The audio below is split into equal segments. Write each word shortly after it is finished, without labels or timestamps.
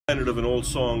Of an old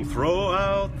song, throw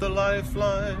out the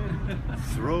lifeline,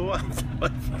 throw out the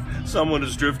lifeline. Someone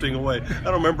is drifting away. I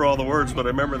don't remember all the words, but I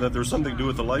remember that there's something to do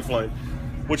with the lifeline,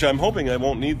 which I'm hoping I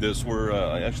won't need this. We're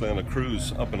actually on a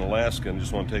cruise up in Alaska, and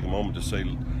just want to take a moment to say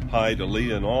hi to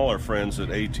Leah and all our friends at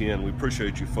ATN. We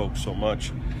appreciate you folks so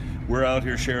much. We're out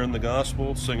here sharing the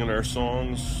gospel, singing our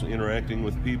songs, interacting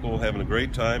with people, having a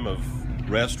great time of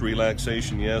rest,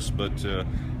 relaxation, yes, but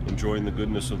enjoying the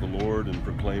goodness of the Lord and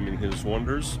proclaiming His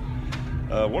wonders.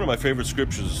 One of my favorite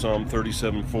scriptures is Psalm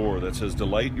 37:4 that says,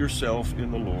 "Delight yourself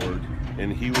in the Lord,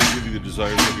 and He will give you the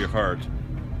desires of your heart."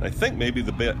 I think maybe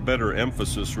the better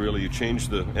emphasis, really, you change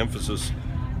the emphasis,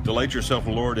 delight yourself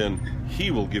in the Lord, and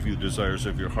He will give you the desires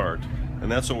of your heart.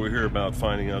 And that's what we're here about,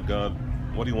 finding out, God,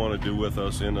 what do you want to do with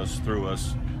us, in us, through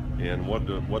us, and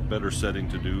what better setting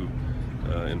to do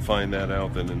and find that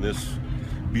out than in this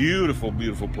beautiful,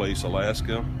 beautiful place,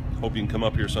 Alaska. Hope you can come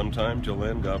up here sometime. Till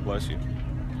then, God bless you.